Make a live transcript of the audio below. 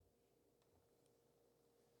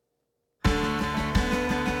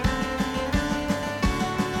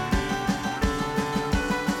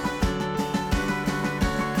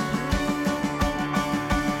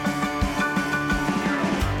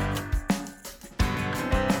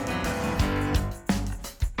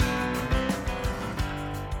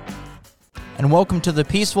and welcome to the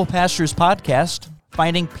Peaceful Pastures Podcast,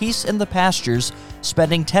 finding peace in the pastures,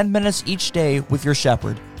 spending 10 minutes each day with your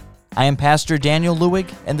shepherd. I am Pastor Daniel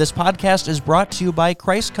Lewig, and this podcast is brought to you by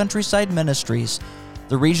Christ Countryside Ministries,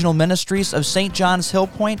 the regional ministries of St. John's Hill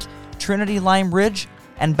Point, Trinity Lime Ridge,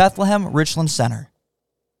 and Bethlehem Richland Center.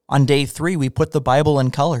 On day 3, we put the Bible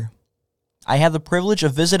in color. I had the privilege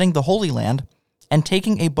of visiting the Holy Land and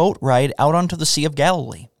taking a boat ride out onto the Sea of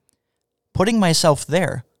Galilee. Putting myself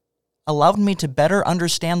there allowed me to better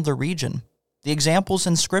understand the region, the examples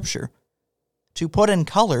in Scripture, to put in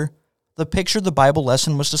color the picture the Bible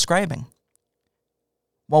lesson was describing.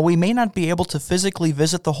 While we may not be able to physically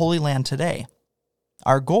visit the Holy Land today,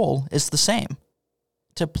 our goal is the same: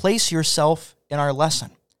 to place yourself in our lesson.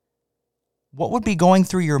 What would be going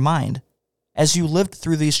through your mind as you lived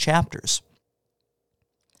through these chapters?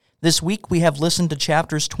 This week we have listened to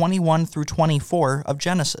chapters 21 through 24 of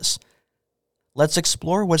Genesis. Let's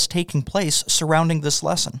explore what's taking place surrounding this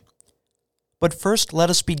lesson. But first, let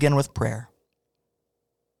us begin with prayer.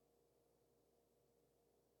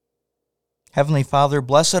 Heavenly Father,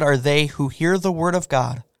 blessed are they who hear the word of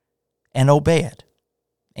God and obey it.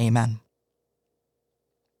 Amen.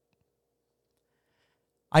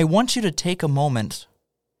 I want you to take a moment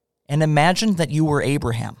and imagine that you were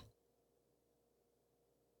Abraham.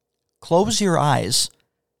 Close your eyes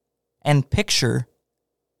and picture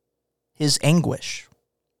his anguish.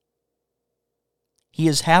 He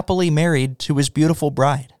is happily married to his beautiful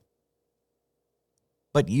bride.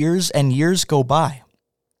 But years and years go by,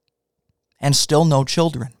 and still no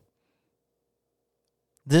children.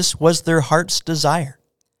 This was their heart's desire,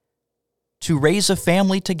 to raise a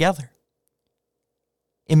family together.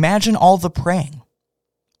 Imagine all the praying,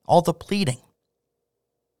 all the pleading.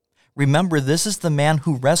 Remember, this is the man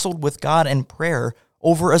who wrestled with God in prayer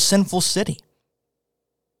over a sinful city.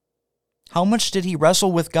 How much did he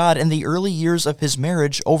wrestle with God in the early years of his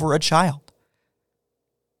marriage over a child?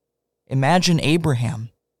 Imagine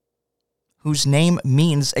Abraham, whose name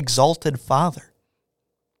means exalted father,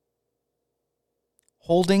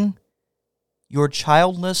 holding your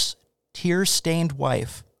childless, tear-stained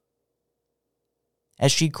wife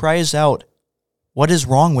as she cries out, "What is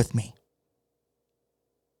wrong with me?"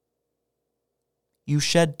 You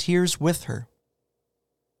shed tears with her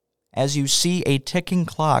as you see a ticking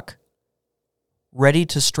clock ready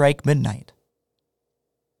to strike midnight.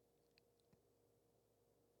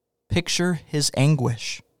 Picture his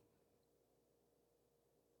anguish.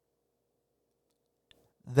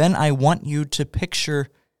 Then I want you to picture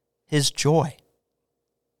his joy.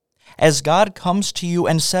 As God comes to you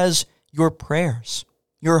and says, your prayers,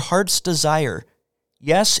 your heart's desire,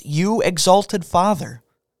 yes, you, exalted Father,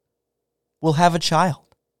 will have a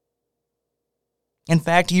child. In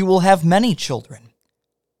fact, you will have many children.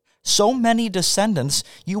 So many descendants,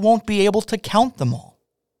 you won't be able to count them all.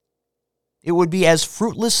 It would be as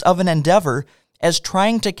fruitless of an endeavor as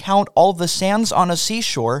trying to count all the sands on a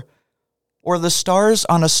seashore or the stars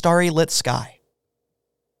on a starry lit sky.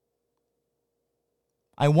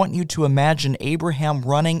 I want you to imagine Abraham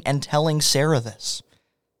running and telling Sarah this,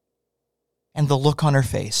 and the look on her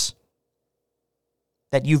face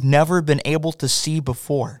that you've never been able to see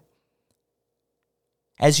before,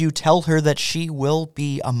 as you tell her that she will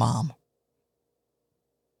be a mom.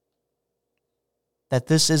 That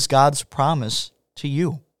this is God's promise to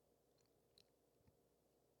you.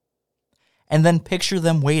 And then picture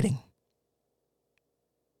them waiting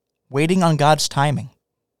on God's timing,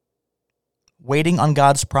 waiting on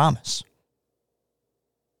God's promise.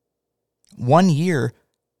 1 year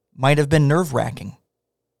might have been nerve-wracking,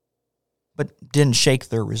 but didn't shake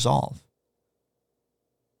their resolve.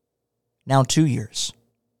 Now 2 years,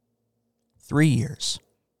 3 years,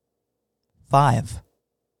 5,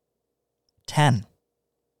 10.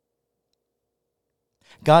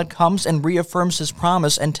 God comes and reaffirms his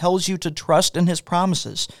promise and tells you to trust in his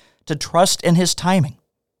promises, to trust in his timing.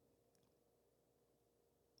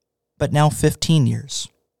 But now 15 years,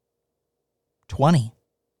 20.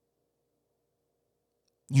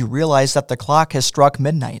 You realize that the clock has struck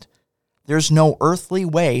midnight. There's no earthly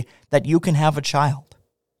way that you can have a child.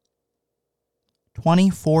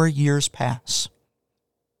 24 years pass.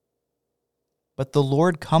 But the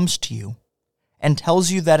Lord comes to you and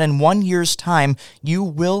tells you that in 1 year's time, you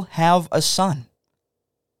will have a son.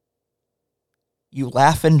 You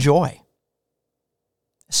laugh in joy.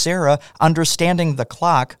 Sarah, understanding the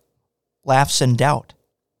clock, laughs in doubt.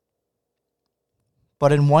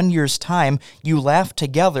 But in 1 year's time, you laugh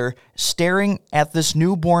together, staring at this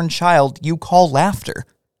newborn child you call laughter,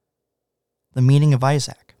 the meaning of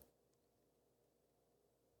Isaac.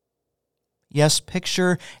 Yes,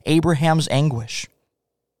 picture Abraham's anguish.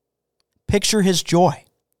 Picture his joy.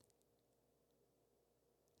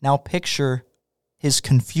 Now picture his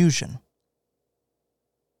confusion.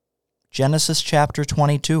 Genesis chapter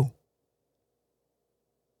 22.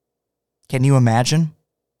 Can you imagine?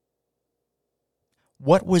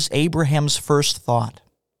 What was Abraham's first thought?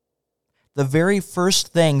 The very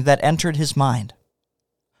first thing that entered his mind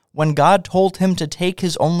when God told him to take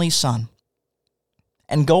his only son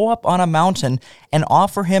and go up on a mountain and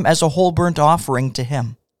offer him as a whole burnt offering to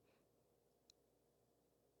him.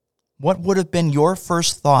 What would have been your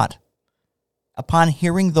first thought upon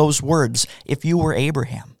hearing those words if you were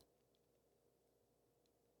Abraham?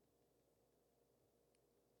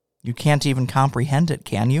 You can't even comprehend it,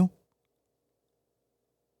 can you?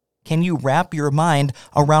 Can you wrap your mind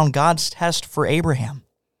around God's test for Abraham?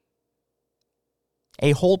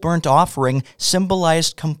 A whole burnt offering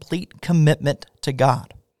symbolized complete commitment to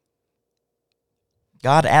God.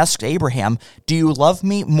 God asked Abraham, "Do you love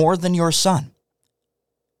me more than your son?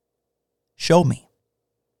 Show me."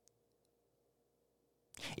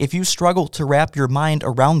 If you struggle to wrap your mind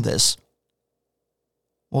around this,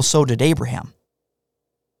 well, so did Abraham.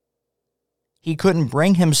 He couldn't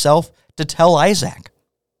bring himself to tell Isaac.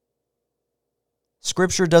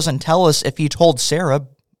 Scripture doesn't tell us if he told Sarah,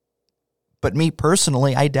 but me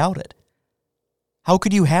personally, I doubt it. How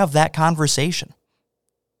could you have that conversation?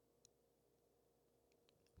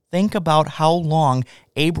 Think about how long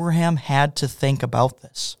Abraham had to think about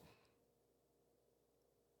this.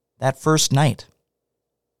 That first night.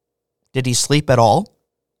 Did he sleep at all?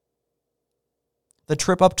 The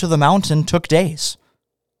trip up to the mountain took days.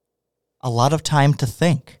 A lot of time to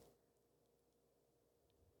think.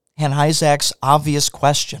 And Isaac's obvious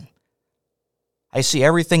question. I see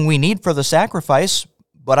everything we need for the sacrifice,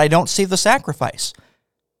 but I don't see the sacrifice.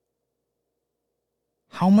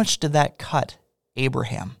 How much did that cut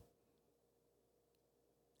Abraham?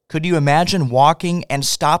 Could you imagine walking and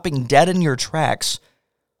stopping dead in your tracks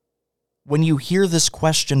when you hear this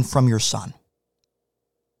question from your son?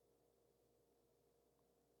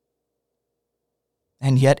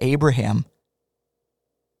 And yet Abraham's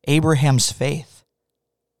faith.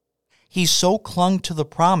 He so clung to the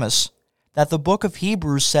promise that the book of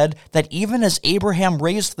Hebrews said that even as Abraham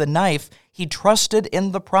raised the knife, he trusted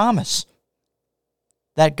in the promise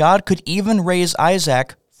that God could even raise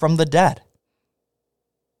Isaac from the dead.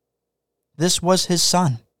 This was his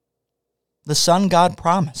son, the son God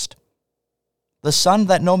promised, the son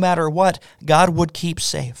that no matter what, God would keep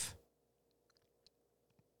safe.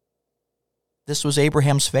 This was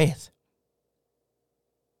Abraham's faith.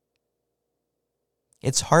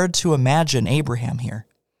 It's hard to imagine Abraham here.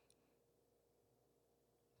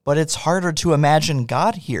 But it's harder to imagine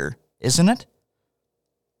God here, isn't it?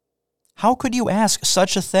 How could you ask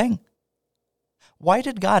such a thing? Why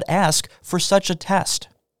did God ask for such a test?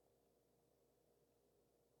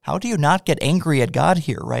 How do you not get angry at God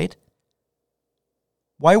here, right?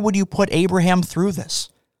 Why would you put Abraham through this?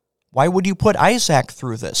 Why would you put Isaac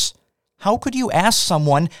through this? How could you ask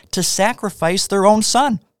someone to sacrifice their own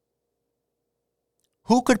son?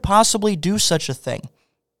 Who could possibly do such a thing?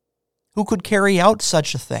 Who could carry out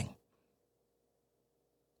such a thing?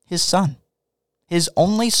 His son, his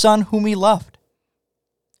only son whom he loved,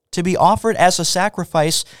 to be offered as a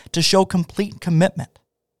sacrifice to show complete commitment.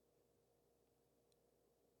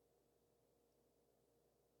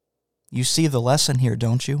 You see the lesson here,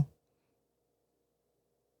 don't you?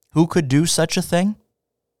 Who could do such a thing?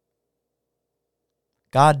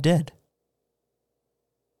 God did.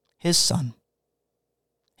 His son,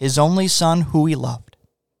 his only son who he loved,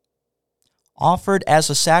 offered as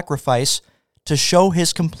a sacrifice to show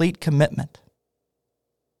his complete commitment.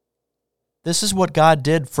 This is what God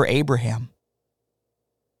did for Abraham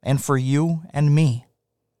and for you and me.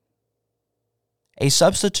 A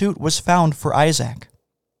substitute was found for Isaac,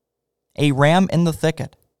 a ram in the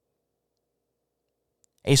thicket.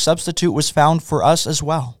 A substitute was found for us as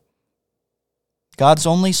well. God's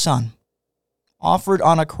only son, offered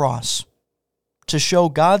on a cross to show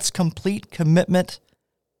God's complete commitment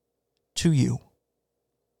to you.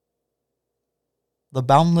 The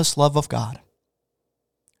boundless love of God,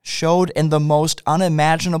 showed in the most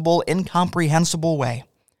unimaginable, incomprehensible way,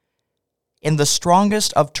 in the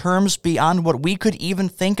strongest of terms beyond what we could even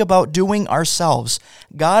think about doing ourselves.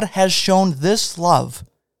 God has shown this love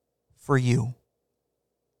for you.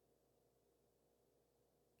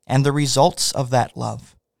 And the results of that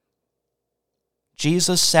love.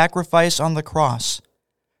 Jesus' sacrifice on the cross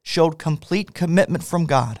showed complete commitment from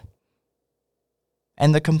God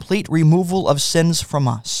and the complete removal of sins from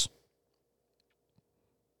us.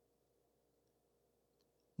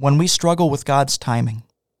 When we struggle with God's timing,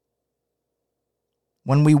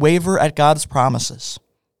 when we waver at God's promises.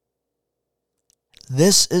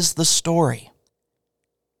 This is the story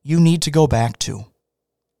you need to go back to.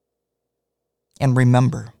 And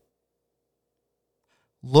remember,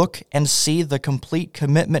 look and see the complete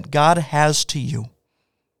commitment God has to you,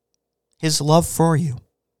 His love for you,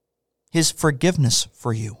 His forgiveness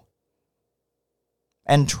for you.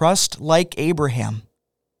 And trust, like Abraham,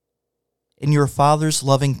 in your Father's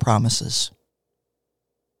loving promises.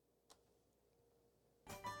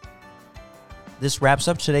 This wraps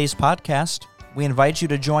up today's podcast. We invite you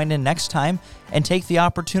to join in next time and take the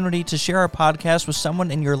opportunity to share our podcast with someone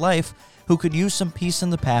in your life who could use some peace in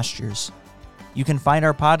the pastures. You can find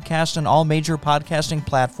our podcast on all major podcasting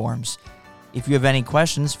platforms. If you have any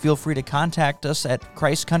questions, feel free to contact us at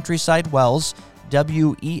Christ Countryside Wells,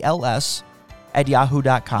 WELS,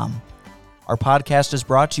 @yahoo.com. Our podcast is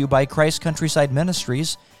brought to you by Christ Countryside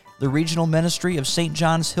Ministries, the regional ministry of St.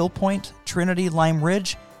 John's Hill Point, Trinity Lime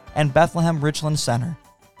Ridge, and Bethlehem Richland Center.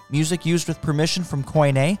 Music used with permission from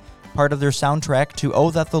Koine, part of their soundtrack to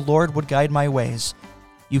Oh That the Lord Would Guide My Ways.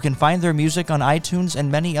 You can find their music on iTunes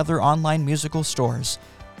and many other online musical stores.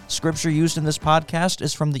 Scripture used in this podcast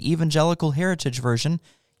is from the Evangelical Heritage Version,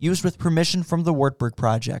 used with permission from the Wartburg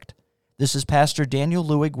Project. This is Pastor Daniel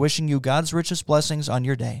Lewig wishing you God's richest blessings on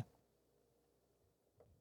your day.